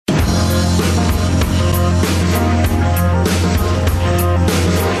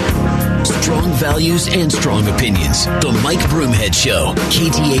values and strong opinions. The Mike Broomhead Show.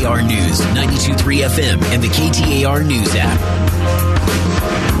 KTAR News, 92.3 FM, and the KTAR News app.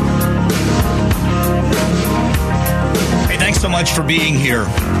 Hey, thanks so much for being here.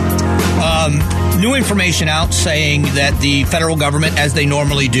 New information out saying that the federal government, as they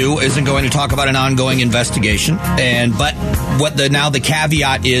normally do, isn't going to talk about an ongoing investigation. But the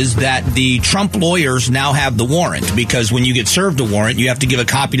caveat is that the Trump lawyers now have the warrant, because when you get served a warrant, you have to give a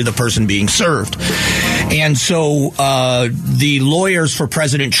copy to the person being served. And so the lawyers for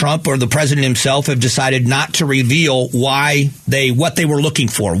President Trump, or the president himself, have decided not to reveal what they were looking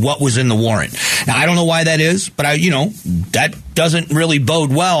for, what was in the warrant. Now, I don't know why that is, but that doesn't really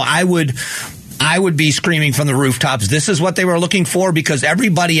bode well. I would be screaming from the rooftops, this is what they were looking for, because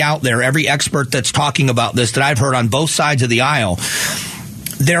everybody out there, every expert that's talking about this that I've heard on both sides of the aisle,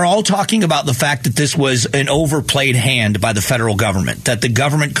 they're all talking about the fact that this was an overplayed hand by the federal government, that the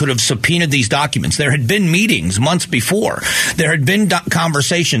government could have subpoenaed these documents. There had been meetings months before. There had been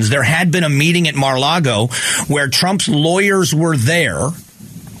conversations. There had been a meeting at Mar-a-Lago where Trump's lawyers were there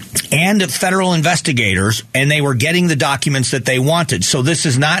and federal investigators, and they were getting the documents that they wanted. So this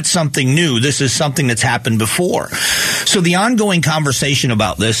is not something new. This is something that's happened before. So the ongoing conversation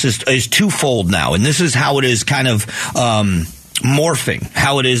about this is twofold now, and this is how it is kind of morphing,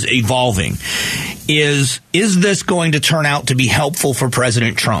 how it is evolving. Is this going to turn out to be helpful for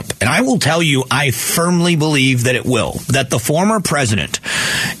President Trump? And I will tell you, I firmly believe that it will, that the former president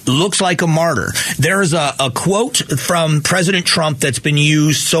looks like a martyr. There is a quote from President Trump that's been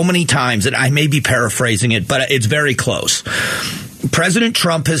used so many times that I may be paraphrasing it, but it's very close. President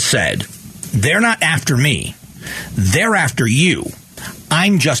Trump has said, they're not after me, they're after you.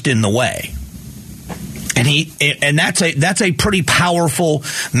 I'm just in the way. And that's a pretty powerful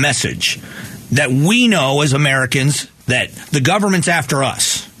message, that we know as Americans that the government's after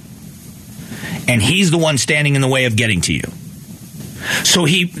us, and he's the one standing in the way of getting to you. So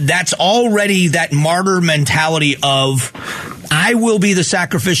that's already that martyr mentality of, I will be the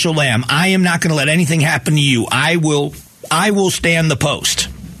sacrificial lamb. I am not going to let anything happen to you. I will stand the post.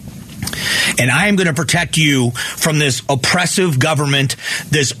 And I am going to protect you from this oppressive government,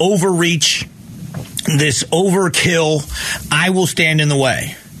 this overreach, this overkill. I will stand in the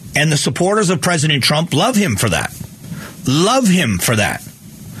way. And the supporters of President Trump love him for that. Love him for that.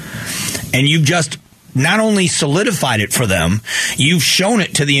 And you've just not only solidified it for them, you've shown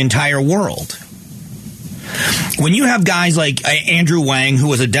it to the entire world. When you have guys like Andrew Wang, who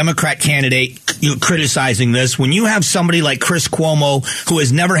was a Democrat candidate, criticizing this, when you have somebody like Chris Cuomo, who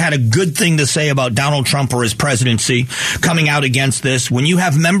has never had a good thing to say about Donald Trump or his presidency, coming out against this, when you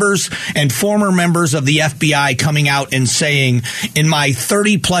have members and former members of the FBI coming out and saying, in my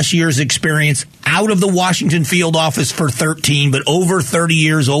 30-plus years experience, out of the Washington field office for 13, but over 30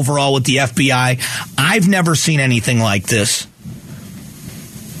 years overall with the FBI, I've never seen anything like this.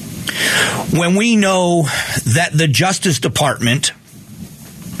 When we know that the Justice Department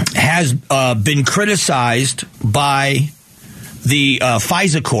has been criticized by the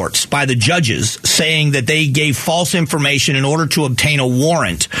FISA courts, by the judges, saying that they gave false information in order to obtain a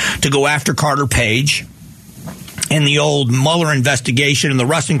warrant to go after Carter Page, and the old Mueller investigation and the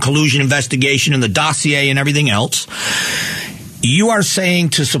Russian collusion investigation and the dossier and everything else, you are saying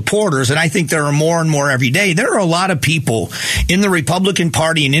to supporters, and I think there are more and more every day, there are a lot of people in the Republican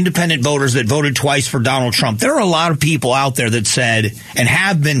Party and independent voters that voted twice for Donald Trump. There are a lot of people out there that said and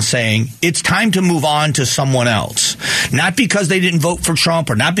have been saying it's time to move on to someone else. Not because they didn't vote for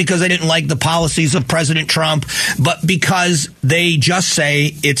Trump or not because they didn't like the policies of President Trump, but because they just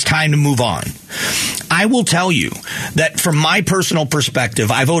say it's time to move on. I will tell you that from my personal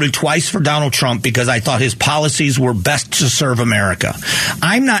perspective, I voted twice for Donald Trump because I thought his policies were best to serve America.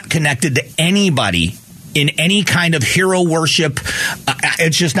 I'm not connected to anybody in any kind of hero worship.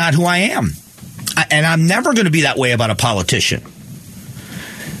 It's just not who I am. And I'm never going to be that way about a politician.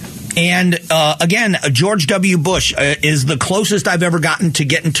 And again, George W. Bush is the closest I've ever gotten to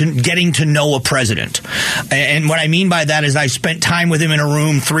getting to know a president. And what I mean by that is I spent time with him in a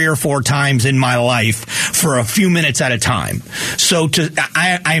room 3 or 4 times in my life for a few minutes at a time. So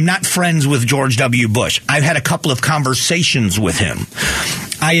I'm not friends with George W. Bush. I've had a couple of conversations with him.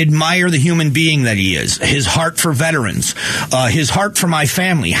 I admire the human being that he is, his heart for veterans, his heart for my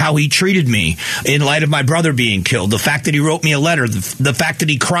family, how he treated me in light of my brother being killed, the fact that he wrote me a letter, the fact that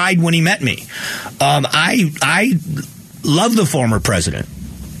he cried when he met me. I love the former president.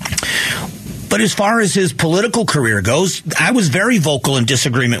 But as far as his political career goes, I was very vocal in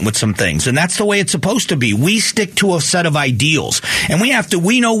disagreement with some things, and that's the way it's supposed to be. We stick to a set of ideals, and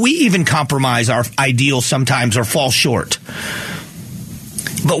we know we even compromise our ideals sometimes or fall short.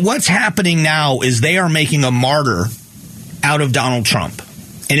 But what's happening now is they are making a martyr out of Donald Trump.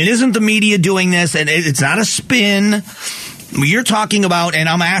 And it isn't the media doing this, and it's not a spin. You're talking about, and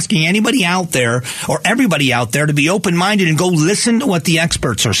I'm asking anybody out there or everybody out there to be open-minded and go listen to what the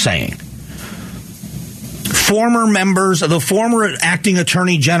experts are saying. Former members of the former acting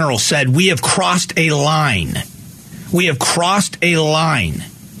attorney general said, we have crossed a line. We have crossed a line.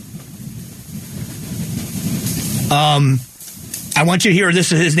 I want you to hear this.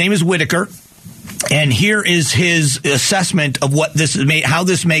 His name is Whitaker. And here is his assessment of what this how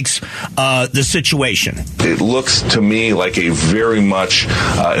this makes the situation. It looks to me like a very much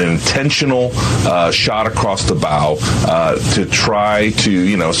an intentional shot across the bow to try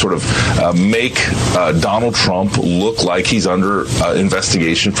to, sort of make Donald Trump look like he's under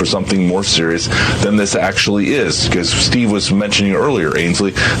investigation for something more serious than this actually is. Because Steve was mentioning earlier,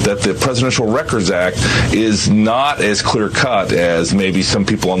 Ainsley, that the Presidential Records Act is not as clear-cut as maybe some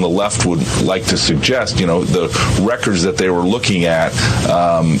people on the left would like to suggest. The records that they were looking at,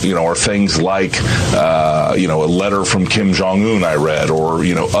 are things like, a letter from Kim Jong-un I read, or,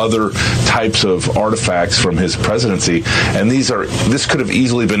 other types of artifacts from his presidency. And this could have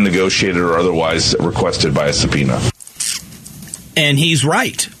easily been negotiated or otherwise requested by a subpoena. And he's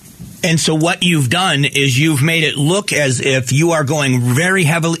right. And so what you've done is you've made it look as if you are going very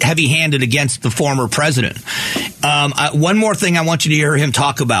heavy-handed against the former president. One more thing I want you to hear him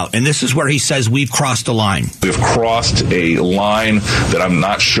talk about, and this is where he says we've crossed a line. We've crossed a line that I'm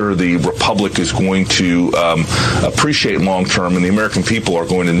not sure the Republic is going to appreciate long-term, and the American people are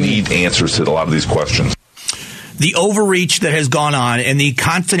going to need answers to a lot of these questions. The overreach that has gone on and the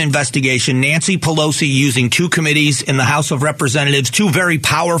constant investigation, Nancy Pelosi using two committees in the House of Representatives, two very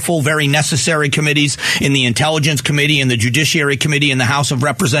powerful, very necessary committees in the Intelligence Committee and the Judiciary Committee in the House of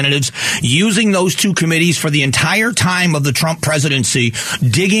Representatives, using those two committees for the entire time of the Trump presidency,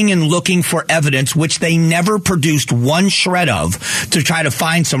 digging and looking for evidence, which they never produced one shred of, to try to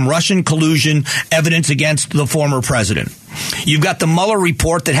find some Russian collusion evidence against the former president. You've got the Mueller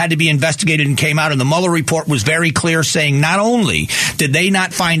report that had to be investigated and came out, and the Mueller report was very clear, saying not only did they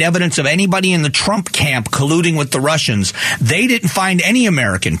not find evidence of anybody in the Trump camp colluding with the Russians, they didn't find any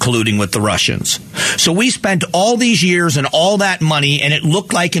American colluding with the Russians. So we spent all these years and all that money, and it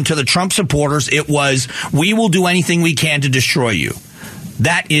looked like, and to the Trump supporters, it was, we will do anything we can to destroy you.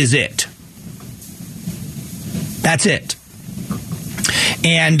 That is it. That's it.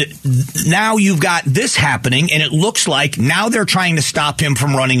 And now you've got this happening, and it looks like now they're trying to stop him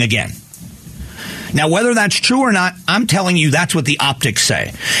from running again. Now, whether that's true or not, I'm telling you that's what the optics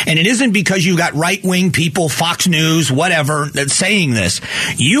say. And it isn't because you've got right-wing people, Fox News, whatever, that's saying this.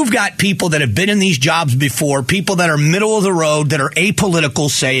 You've got people that have been in these jobs before, people that are middle of the road, that are apolitical,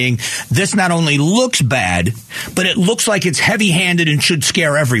 saying this not only looks bad, but it looks like it's heavy-handed and should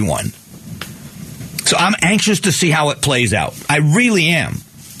scare everyone. So I'm anxious to see how it plays out. I really am,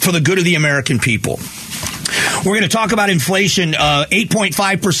 for the good of the American people. We're going to talk about inflation,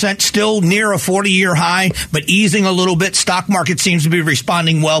 8.5%, still near a 40-year high, but easing a little bit. Stock market seems to be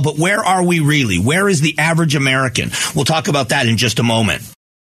responding well, but where are we really? Where is the average American? We'll talk about that in just a moment.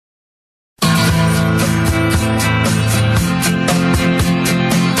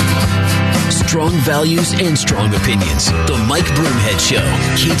 Strong values and strong opinions. The Mike Broomhead Show.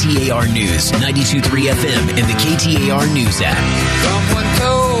 KTAR News, 92.3 FM, and the KTAR News app. Someone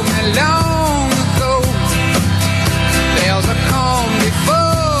told me long ago, there's a calm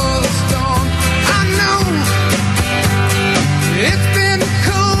before the storm. I know it's been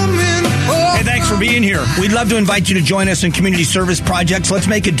coming for. Hey, thanks for being here. We'd love to invite you to join us in community service projects. Let's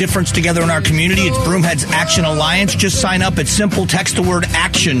make a difference together in our community. It's Broomhead's Action Alliance. Just sign up. It's simple. Text the word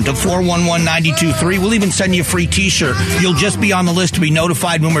ACTION to 411-923. We'll even send you a free T-shirt. You'll just be on the list to be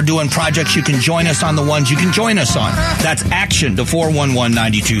notified when we're doing projects. You can join us on the ones you can join us on. That's ACTION to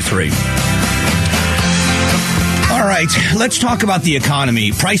 411-923. All right, let's talk about the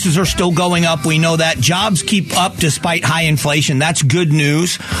economy. Prices are still going up. We know that. Jobs keep up despite high inflation. That's good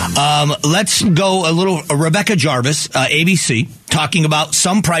news. Let's go a little. Rebecca Jarvis, ABC, talking about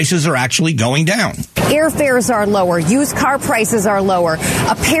some prices are actually going down. Airfares are lower. Used car prices are lower.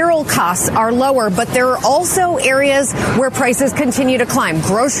 Apparel costs are lower. But there are also areas where prices continue to climb.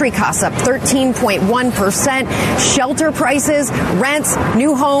 Grocery costs up 13.1%. Shelter prices, rents,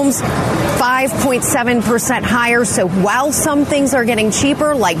 new homes, 5.7% higher. So while some things are getting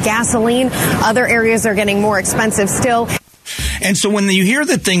cheaper, like gasoline, other areas are getting more expensive still. And so when you hear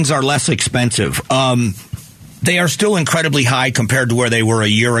that things are less expensive, they are still incredibly high compared to where they were a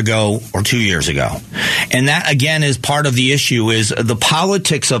year ago or 2 years ago. And that, again, is part of the issue, is the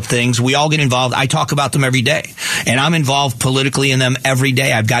politics of things. We all get involved. I talk about them every day, and I'm involved politically in them every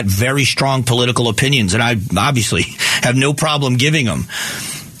day. I've got very strong political opinions, and I obviously have no problem giving them.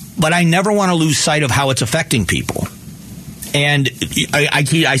 But I never want to lose sight of how it's affecting people. And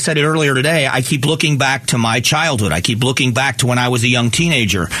I said it earlier today, I keep looking back to my childhood. I keep looking back to when I was a young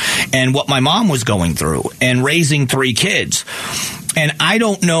teenager and what my mom was going through and raising 3 kids. And I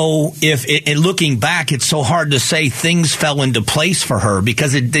don't know if, looking back, it's so hard to say things fell into place for her,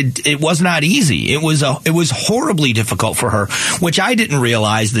 because it was not easy. It was horribly difficult for her, which I didn't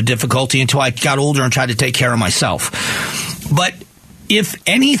realize the difficulty until I got older and tried to take care of myself. But if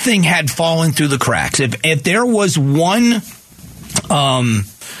anything had fallen through the cracks, if there was one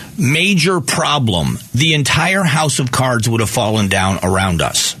major problem, the entire house of cards would have fallen down around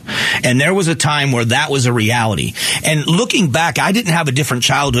us. And there was a time where that was a reality. And looking back, I didn't have a different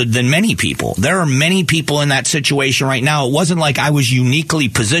childhood than many people. There are many people in that situation right now. It wasn't like I was uniquely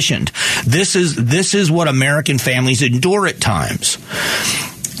positioned. This is what American families endure at times.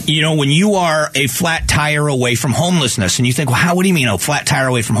 You know, when you are a flat tire away from homelessness, and you think, well, what do you mean a flat tire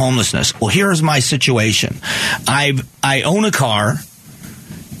away from homelessness? Well, here's my situation. I own a car,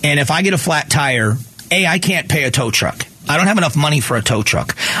 and if I get a flat tire, I can't pay a tow truck. I don't have enough money for a tow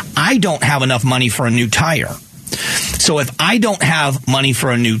truck. I don't have enough money for a new tire. So if I don't have money for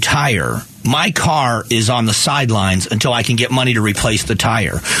a new tire, my car is on the sidelines until I can get money to replace the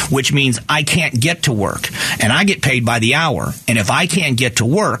tire, which means I can't get to work, and I get paid by the hour. And if I can't get to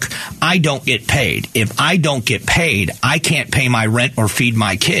work, I don't get paid. If I don't get paid, I can't pay my rent or feed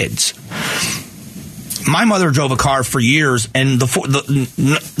my kids. My mother drove a car for years, and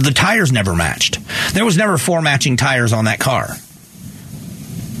the tires never matched. There was never 4 matching tires on that car.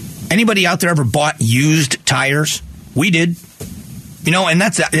 Anybody out there ever bought used tires? We did. You know, and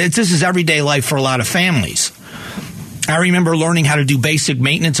this is everyday life for a lot of families. I remember learning how to do basic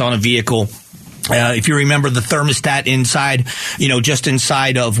maintenance on a vehicle. If you remember the thermostat inside, just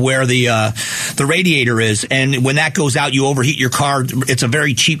inside of where the radiator is. And when that goes out, you overheat your car. It's a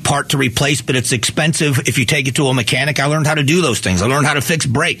very cheap part to replace, but it's expensive if you take it to a mechanic. I learned how to do those things. I learned how to fix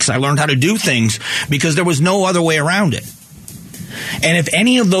brakes. I learned how to do things because there was no other way around it. And if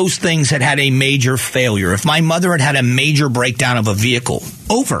any of those things had a major failure, if my mother had a major breakdown of a vehicle,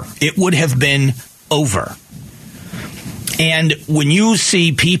 it would have been over. And when you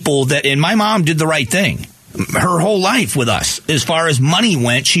see people and my mom did the right thing her whole life with us, as far as money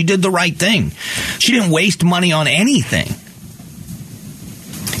went, she did the right thing. She didn't waste money on anything.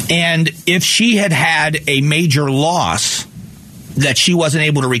 And if she had a major loss that she wasn't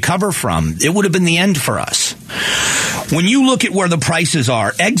able to recover from, it would have been the end for us. When you look at where the prices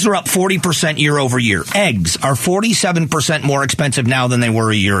are, eggs are up 40% year over year. Eggs are 47% more expensive now than they were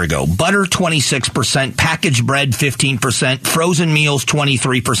a year ago. Butter, 26%. Packaged bread, 15%. Frozen meals,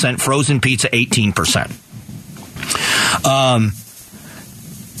 23%. Frozen pizza, 18%.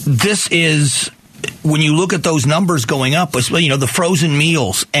 This is... When you look at those numbers going up, the frozen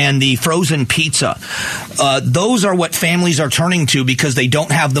meals and the frozen pizza, those are what families are turning to because they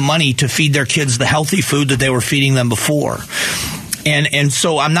don't have the money to feed their kids the healthy food that they were feeding them before. And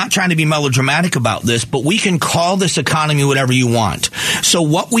so I'm not trying to be melodramatic about this, but we can call this economy whatever you want. So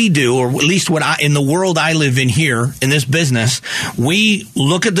what we do, or at least in the world I live in here, in this business, we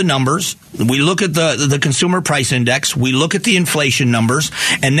look at the numbers, we look at the consumer price index, we look at the inflation numbers,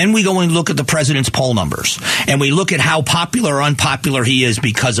 and then we go and look at the president's poll numbers. And we look at how popular or unpopular he is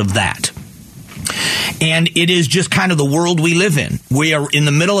because of that. And it is just kind of the world we live in. We are in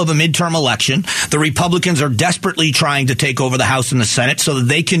the middle of a midterm election. The Republicans are desperately trying to take over the House and the Senate so that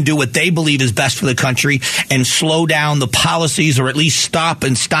they can do what they believe is best for the country and slow down the policies, or at least stop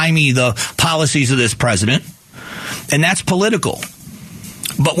and stymie the policies of this president. And that's political.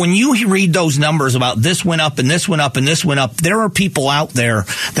 But when you read those numbers about this went up and this went up and this went up, there are people out there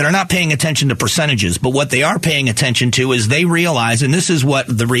that are not paying attention to percentages. But what they are paying attention to is they realize, and this is what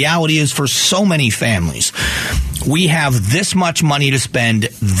the reality is for so many families, we have this much money to spend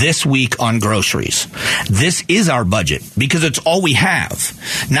this week on groceries. This is our budget because it's all we have.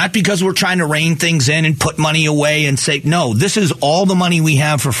 Not because we're trying to rein things in and put money away and say, no, this is all the money we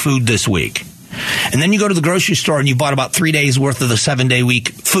have for food this week. And then you go to the grocery store and you bought about 3 days worth of the 7-day week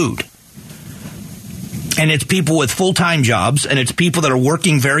food. And it's people with full-time jobs, and it's people that are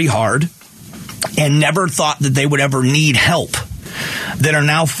working very hard and never thought that they would ever need help, that are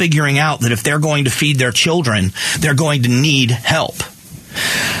now figuring out that if they're going to feed their children, they're going to need help.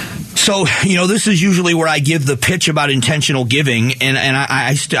 So, this is usually where I give the pitch about intentional giving, and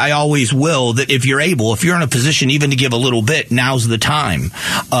I always will, that if you're in a position even to give a little bit, now's the time.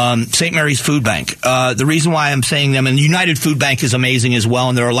 St. Mary's Food Bank. The reason why I'm saying them, and United Food Bank is amazing as well,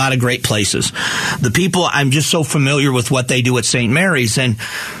 and there are a lot of great places. The people, I'm just so familiar with what they do at St. Mary's, and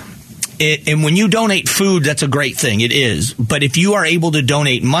when you donate food, that's a great thing. It is. But if you are able to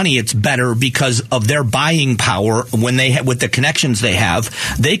donate money, it's better because of their buying power. With the connections they have,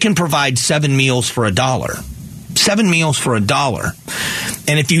 they can provide 7 meals for $1. 7 meals for $1.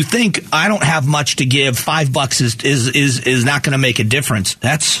 And if you think I don't have much to give, $5 is not going to make a difference.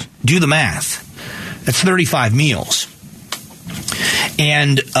 Do the math. That's 35 meals.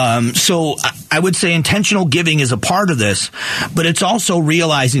 And so I would say intentional giving is a part of this, but it's also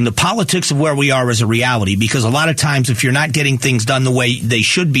realizing the politics of where we are is a reality, because a lot of times if you're not getting things done the way they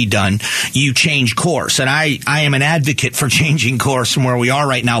should be done, you change course. And I am an advocate for changing course from where we are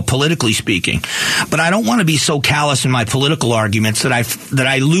right now, politically speaking. But I don't want to be so callous in my political arguments that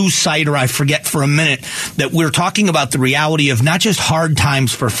I lose sight or I forget for a minute that we're talking about the reality of not just hard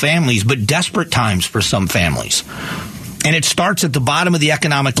times for families, but desperate times for some families. And it starts at the bottom of the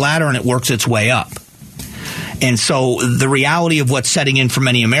economic ladder and it works its way up. And so the reality of what's setting in for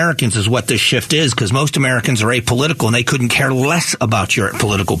many Americans is what this shift is, because most Americans are apolitical and they couldn't care less about your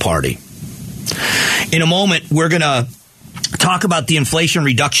political party. In a moment, we're going to talk about the Inflation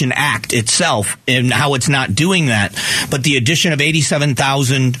Reduction Act itself and how it's not doing that. But the addition of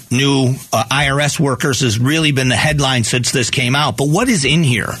 87,000 new IRS workers has really been the headline since this came out. But what is in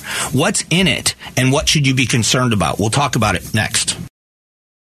here? What's in it? And what should you be concerned about? We'll talk about it next.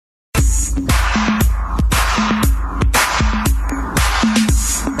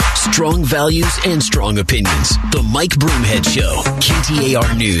 Strong values and strong opinions. The Mike Broomhead Show.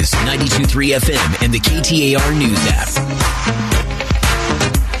 KTAR News, 92.3 FM, and the KTAR News app.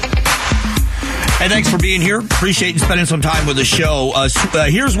 Hey, thanks for being here. Appreciate you spending some time with the show.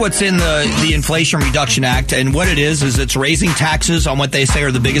 Here's what's in the Inflation Reduction Act, and what it is it's raising taxes on what they say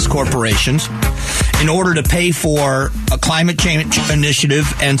are the biggest corporations in order to pay for a climate change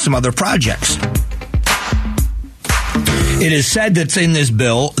initiative and some other projects. It is said that's in this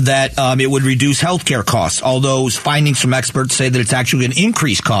bill that it would reduce healthcare costs, although findings from experts say that it's actually going to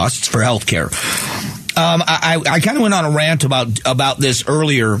increase costs for healthcare. I kind of went on a rant about this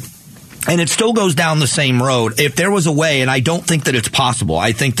earlier, and it still goes down the same road. If there was a way, and I don't think that it's possible,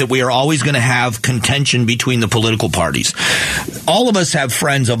 I think that we are always going to have contention between the political parties. All of us have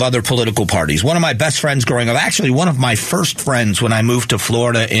friends of other political parties. One of my best friends growing up, actually one of my first friends when I moved to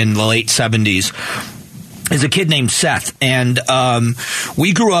Florida in the late 70s, is a kid named Seth, and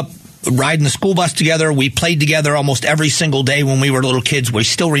we grew up riding the school bus together. We played together almost every single day when we were little kids. We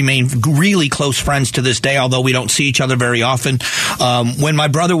still remain really close friends to this day, although we don't see each other very often. When my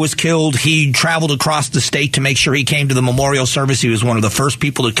brother was killed, he traveled across the state to make sure he came to the memorial service. He was one of the first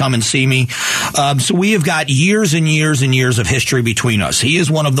people to come and see me. So we have got years and years and years of history between us. He is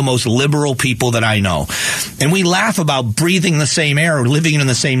one of the most liberal people that I know. And we laugh about breathing the same air, living in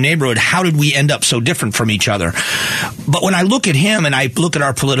the same neighborhood. How did we end up so different from each other? But when I look at him and I look at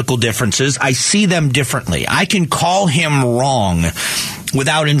our political differences, I see them differently. I can call him wrong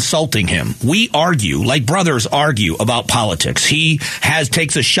without insulting him. We argue, like brothers argue, about politics. He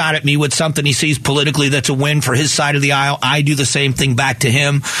takes a shot at me with something he sees politically that's a win for his side of the aisle. I do the same thing back to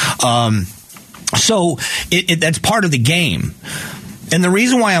him. So that's part of the game. And the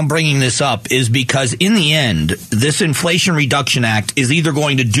reason why I'm bringing this up is because in the end, this Inflation Reduction Act is either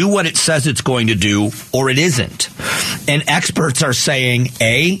going to do what it says it's going to do or it isn't. And experts are saying,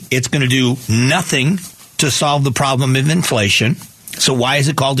 A, it's going to do nothing to solve the problem of inflation. So why is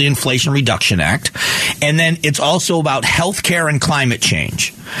it called the Inflation Reduction Act? And then it's also about health care and climate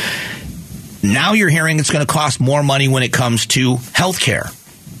change. Now you're hearing it's going to cost more money when it comes to health care.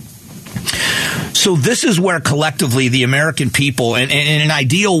 So this is where collectively the American people, and in an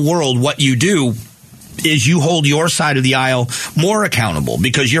ideal world, what you do is you hold your side of the aisle more accountable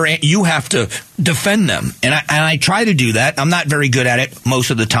because you have to defend them. And I try to do that. I'm not very good at it most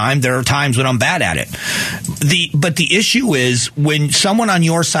of the time. There are times when I'm bad at it. But the issue is when someone on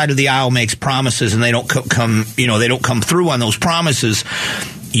your side of the aisle makes promises and they don't come through on those promises,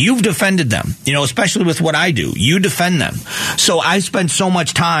 you've defended them, especially with what I do. You defend them. So I spend so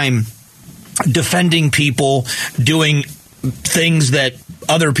much time defending people doing things that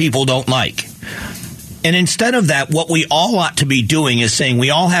other people don't like. And instead of that, what we all ought to be doing is saying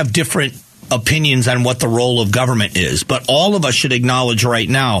we all have different opinions on what the role of government is, but all of us should acknowledge right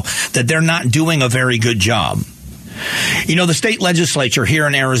now that they're not doing a very good job. You know, the state legislature here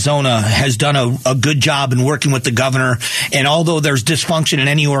in Arizona has done a good job in working with the governor. And although there's dysfunction in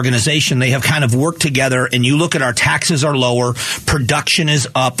any organization, they have kind of worked together. And you look at our taxes are lower, production is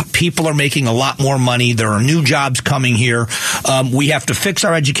up, people are making a lot more money. There are new jobs coming here. We have to fix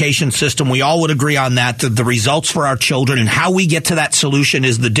our education system. We all would agree on that. The results for our children and how we get to that solution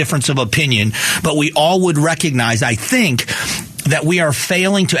is the difference of opinion. But we all would recognize, I think, that we are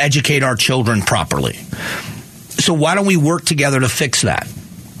failing to educate our children properly. So why don't we work together to fix that?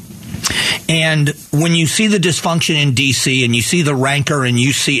 And when you see the dysfunction in D.C. and you see the rancor and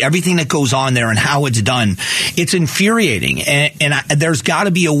you see everything that goes on there and how it's done, it's infuriating. And there's got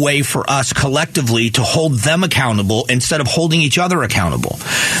to be a way for us collectively to hold them accountable instead of holding each other accountable.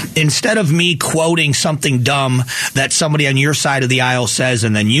 Instead of me quoting something dumb that somebody on your side of the aisle says,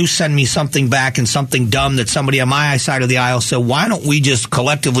 and then you send me something back and something dumb that somebody on my side of the aisle said, why don't we just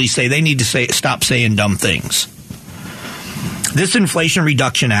collectively say they need to stop saying dumb things? This Inflation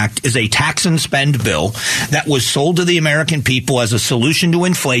Reduction Act is a tax and spend bill that was sold to the American people as a solution to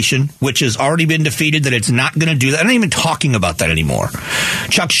inflation, which has already been defeated, that it's not going to do that. I'm not even talking about that anymore.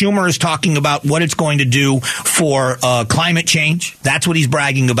 Chuck Schumer is talking about what it's going to do for climate change. That's what he's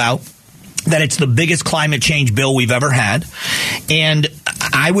bragging about, that it's the biggest climate change bill we've ever had. And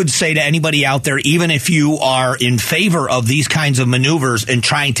I would say to anybody out there, even if you are in favor of these kinds of maneuvers and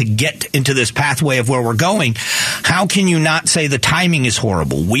trying to get into this pathway of where we're going, how can you not say the timing is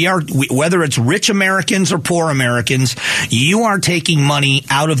horrible? Whether it's rich Americans or poor Americans, you are taking money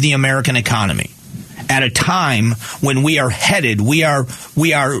out of the American economy at a time when we are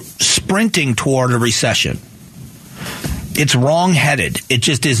sprinting toward a recession. It's wrong-headed. It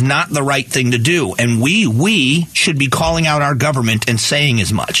just is not the right thing to do. And we should be calling out our government and saying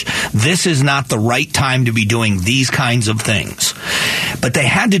as much. This is not the right time to be doing these kinds of things. But they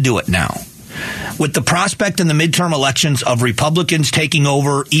had to do it now. With the prospect in the midterm elections of Republicans taking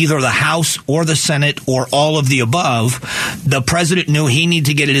over either the House or the Senate or all of the above, the president knew he needed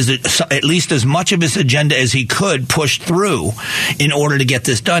to get at least as much of his agenda as he could pushed through in order to get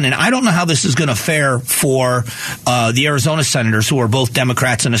this done. And I don't know how this is going to fare for the Arizona senators, who are both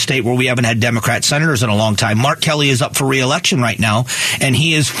Democrats in a state where we haven't had Democrat senators in a long time. Mark Kelly is up for re-election right now, and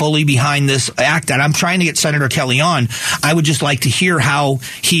he is fully behind this act. And I'm trying to get Senator Kelly on. I would just like to hear how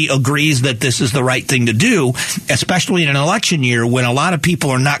he agrees that this is the right thing to do, especially in an election year when a lot of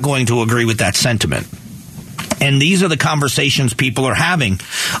people are not going to agree with that sentiment. And these are the conversations people are having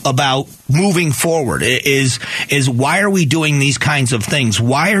about moving forward is why are we doing these kinds of things?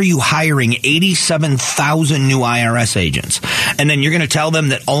 Why are you hiring 87,000 new IRS agents? And then you're going to tell them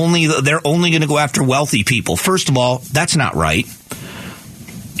that they're only going to go after wealthy people. First of all, that's not right.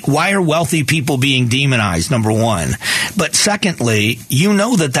 Why are wealthy people being demonized, number one? But secondly, you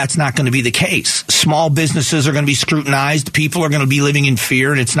know that that's not going to be the case. Small businesses are going to be scrutinized. People are going to be living in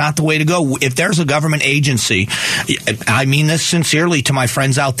fear, and it's not the way to go. If there's a government agency, I mean this sincerely to my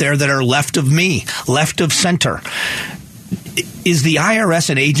friends out there that are left of me, left of center. Is the IRS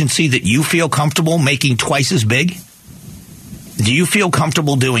an agency that you feel comfortable making twice as big? Do you feel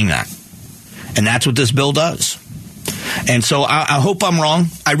comfortable doing that? And that's what this bill does. And so I hope I'm wrong.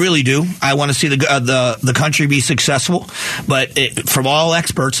 I really do. I want to see the country be successful. But from all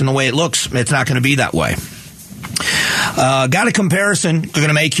experts and the way it looks, it's not going to be that way. Got a comparison we're going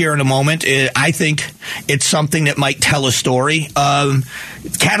to make here in a moment. I think it's something that might tell a story.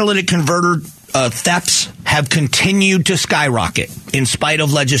 Catalytic converter thefts have continued to skyrocket in spite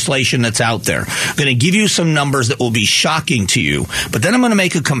of legislation that's out there. I'm going to give you some numbers that will be shocking to you, but then I'm going to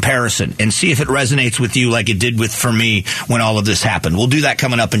make a comparison and see if it resonates with you like it did for me when all of this happened. We'll do that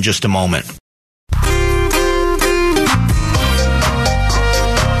coming up in just a moment. Strong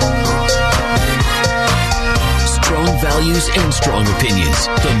values and strong opinions.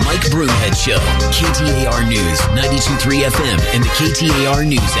 The Mike Broomhead Show. KTAR News, 92.3 FM, and the KTAR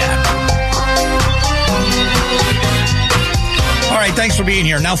News app. All right, thanks for being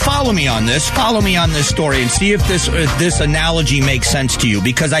here. Now follow me on this. Follow me on this story and see if this analogy makes sense to you,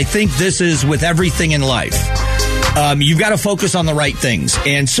 because I think this is with everything in life. You've got to focus on the right things.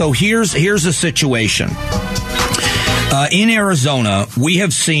 And so here's a situation. In Arizona, we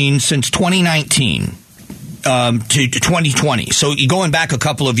have seen since 2019 to 2020, so going back a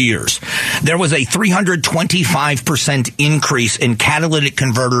couple of years, there was a 325% increase in catalytic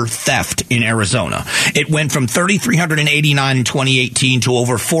converter theft in Arizona. It went from 3,389 in 2018 to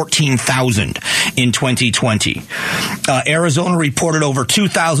over 14,000 in 2020. Arizona reported over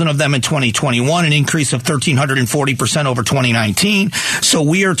 2,000 of them in 2021, an increase of 1,340% over 2019. So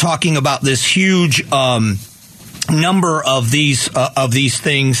we are talking about this huge number of these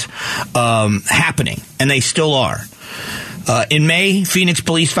things happening, and they still are. In May, Phoenix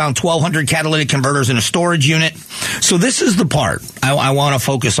police found 1,200 catalytic converters in a storage unit. So this is the part I want to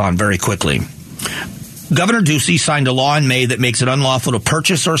focus on very quickly. Governor Ducey signed a law in May that makes it unlawful to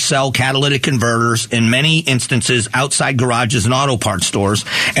purchase or sell catalytic converters in many instances outside garages and auto parts stores,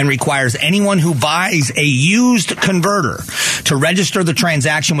 and requires anyone who buys a used converter to register the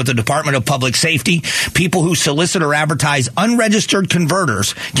transaction with the Department of Public Safety. People who solicit or advertise unregistered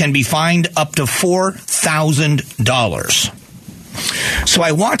converters can be fined up to $4,000. So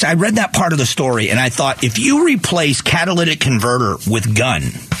I read that part of the story, and I thought, if you replace catalytic converter with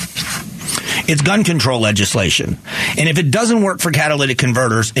gun, it's gun control legislation. And if it doesn't work for catalytic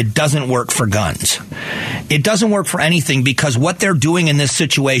converters, it doesn't work for guns. It doesn't work for anything, because what they're doing in this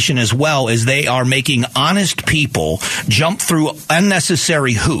situation as well is they are making honest people jump through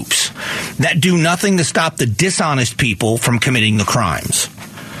unnecessary hoops that do nothing to stop the dishonest people from committing the crimes.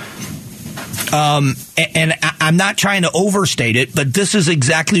 And I'm not trying to overstate it, but this is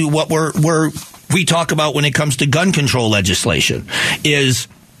exactly what we talk about when it comes to gun control legislation. Is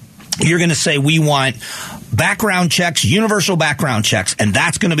you're going to say we want background checks, universal background checks, and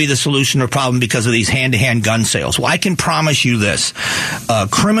that's going to be the solution to the problem because of these hand-to-hand gun sales. Well, I can promise you this.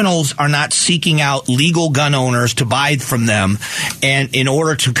 Criminals are not seeking out legal gun owners to buy from them and in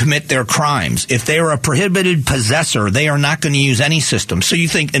order to commit their crimes. If they are a prohibited possessor, they are not going to use any system. So you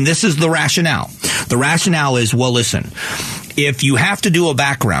think, and this is the rationale. The rationale is, well, listen, if you have to do a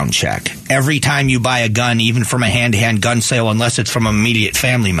background check every time you buy a gun, even from a hand-to-hand gun sale, unless it's from an immediate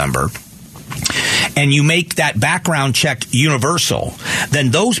family member, and you make that background check universal,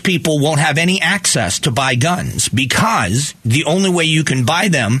 then those people won't have any access to buy guns, because the only way you can buy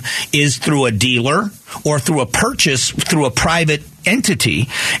them is through a dealer or through a purchase through a private entity,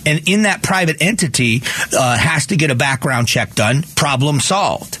 and in that private entity has to get a background check done. Problem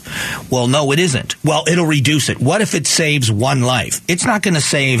solved. Well, no, it isn't. Well, it'll reduce it. What if it saves one life? It's not going to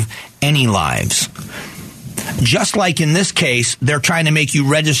save any lives. Just like in this case, they're trying to make you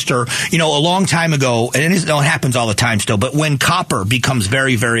register. You know, a long time ago, and it happens all the time still, but when copper becomes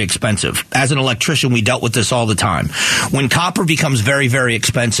very, very expensive, as an electrician, we dealt with this all the time. When copper becomes very, very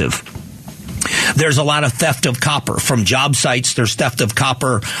expensive, there's a lot of theft of copper from job sites. There's theft of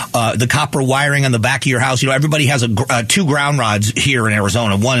copper, the copper wiring on the back of your house. You know, everybody has two ground rods here in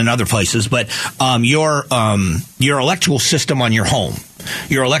Arizona, one in other places, but your electrical system on your home,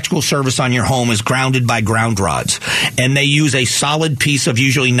 your electrical service on your home is grounded by ground rods, and they use a solid piece of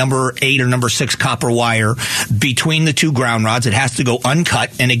usually number 8 or number 6 copper wire between the two ground rods. It has to go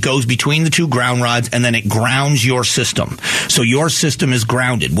uncut, and it goes between the two ground rods, and then it grounds your system. So your system is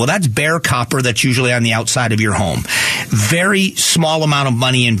grounded. Well, that's bare copper that's usually on the outside of your home. Very small amount of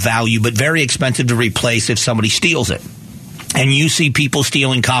money in value, but very expensive to replace if somebody steals it. And you see people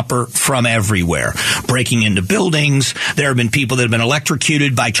stealing copper from everywhere, breaking into buildings. There have been people that have been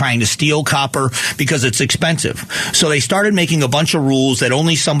electrocuted by trying to steal copper because it's expensive. So they started making a bunch of rules that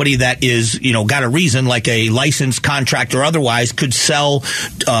only somebody that is, you know, got a reason, like a licensed contract or otherwise, could sell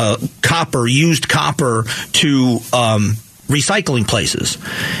copper, used copper, to recycling places.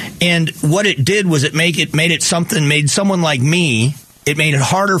 And what it did was made someone like me. It made it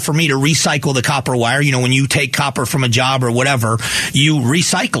harder for me to recycle the copper wire. You know, when you take copper from a job or whatever, you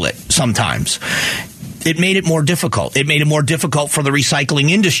recycle it sometimes. It made it more difficult. It made it more difficult for the recycling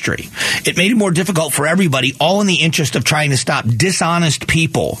industry. It made it more difficult for everybody, all in the interest of trying to stop dishonest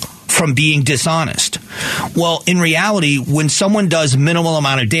people from being dishonest. Well, in reality, when someone does minimal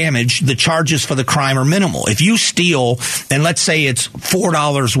amount of damage, the charges for the crime are minimal. If you steal, and let's say it's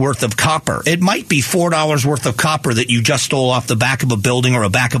 $4 worth of copper, it might be $4 worth of copper that you just stole off the back of a building or a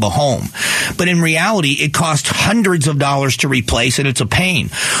back of a home. But in reality, it costs hundreds of dollars to replace, and it's a pain.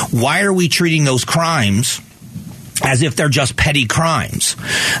 Why are we treating those crimes as if they're just petty crimes?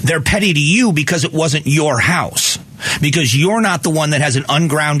 They're petty to you because it wasn't your house. Because you're not the one that has an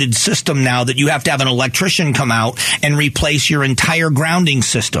ungrounded system now that you have to have an electrician come out and replace your entire grounding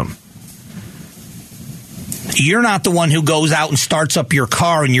system. You're not the one who goes out and starts up your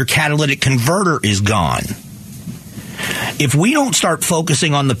car and your catalytic converter is gone. If we don't start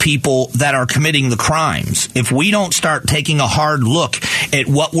focusing on the people that are committing the crimes, if we don't start taking a hard look at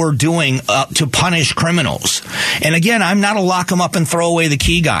what we're doing to punish criminals, and again, I'm not a lock them up and throw away the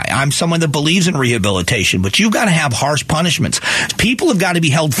key guy. I'm someone that believes in rehabilitation, but you've got to have harsh punishments. People have got to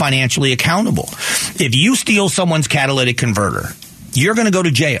be held financially accountable. If you steal someone's catalytic converter, you're going to go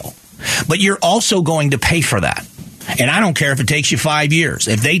to jail, but you're also going to pay for that. And I don't care if it takes you 5 years.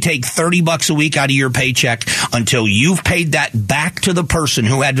 If they take $30 a week out of your paycheck until you've paid that back to the person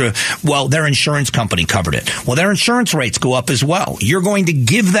who had to, well, their insurance company covered it. Well, their insurance rates go up as well. You're going to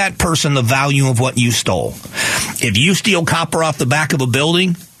give that person the value of what you stole. If you steal copper off the back of a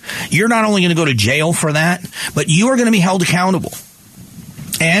building, you're not only going to go to jail for that, but you are going to be held accountable.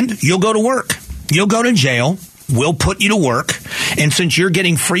 And you'll go to work. You'll go to jail. We'll put you to work. And since you're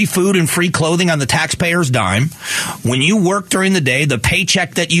getting free food and free clothing on the taxpayer's dime, when you work during the day, the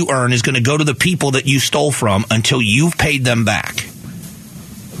paycheck that you earn is going to go to the people that you stole from until you've paid them back.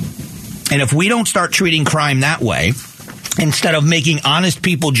 And if we don't start treating crime that way, instead of making honest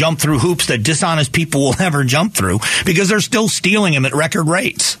people jump through hoops that dishonest people will never jump through, because they're still stealing them at record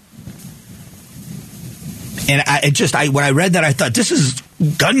rates. And when I read that, I thought, this is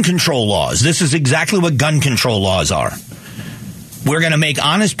gun control laws. This is exactly what gun control laws are. We're going to make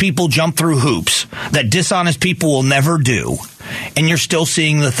honest people jump through hoops that dishonest people will never do, and you're still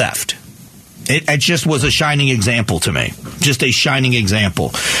seeing the theft. It just was a shining example to me. Just a shining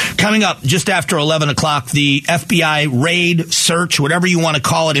example. Coming up just after 11 o'clock, the FBI raid, search, whatever you want to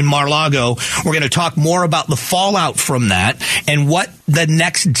call it in Mar-a-Lago. We're going to talk more about the fallout from that and what the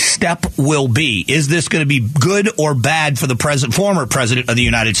next step will be. Is this going to be good or bad for the former president of the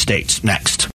United States? Next.